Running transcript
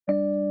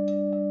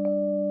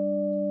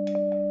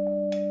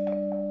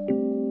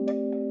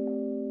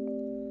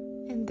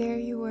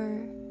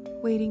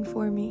waiting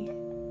for me,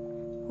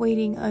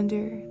 waiting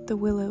under the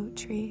willow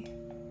tree,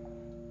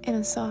 in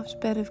a soft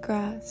bed of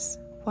grass,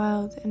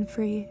 wild and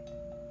free,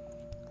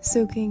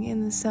 soaking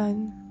in the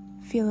sun,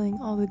 feeling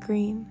all the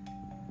green.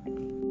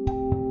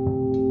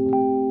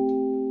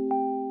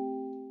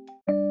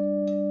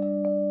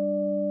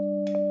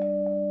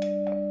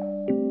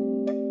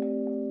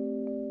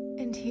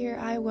 And here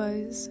I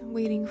was,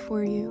 waiting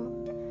for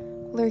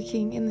you,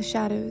 lurking in the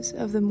shadows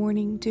of the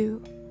morning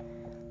dew,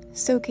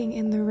 soaking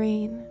in the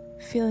rain,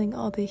 feeling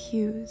all the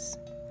hues,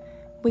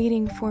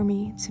 waiting for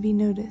me to be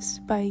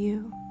noticed by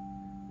you.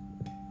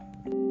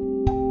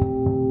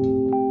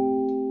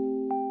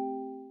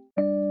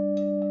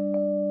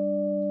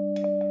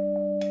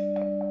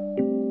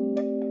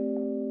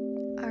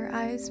 Our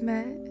eyes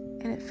met,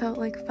 and it felt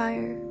like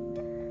fire,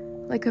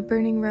 like a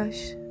burning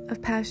rush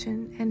of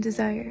passion and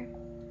desire.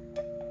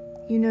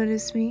 You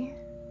noticed me,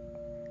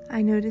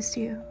 I noticed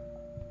you.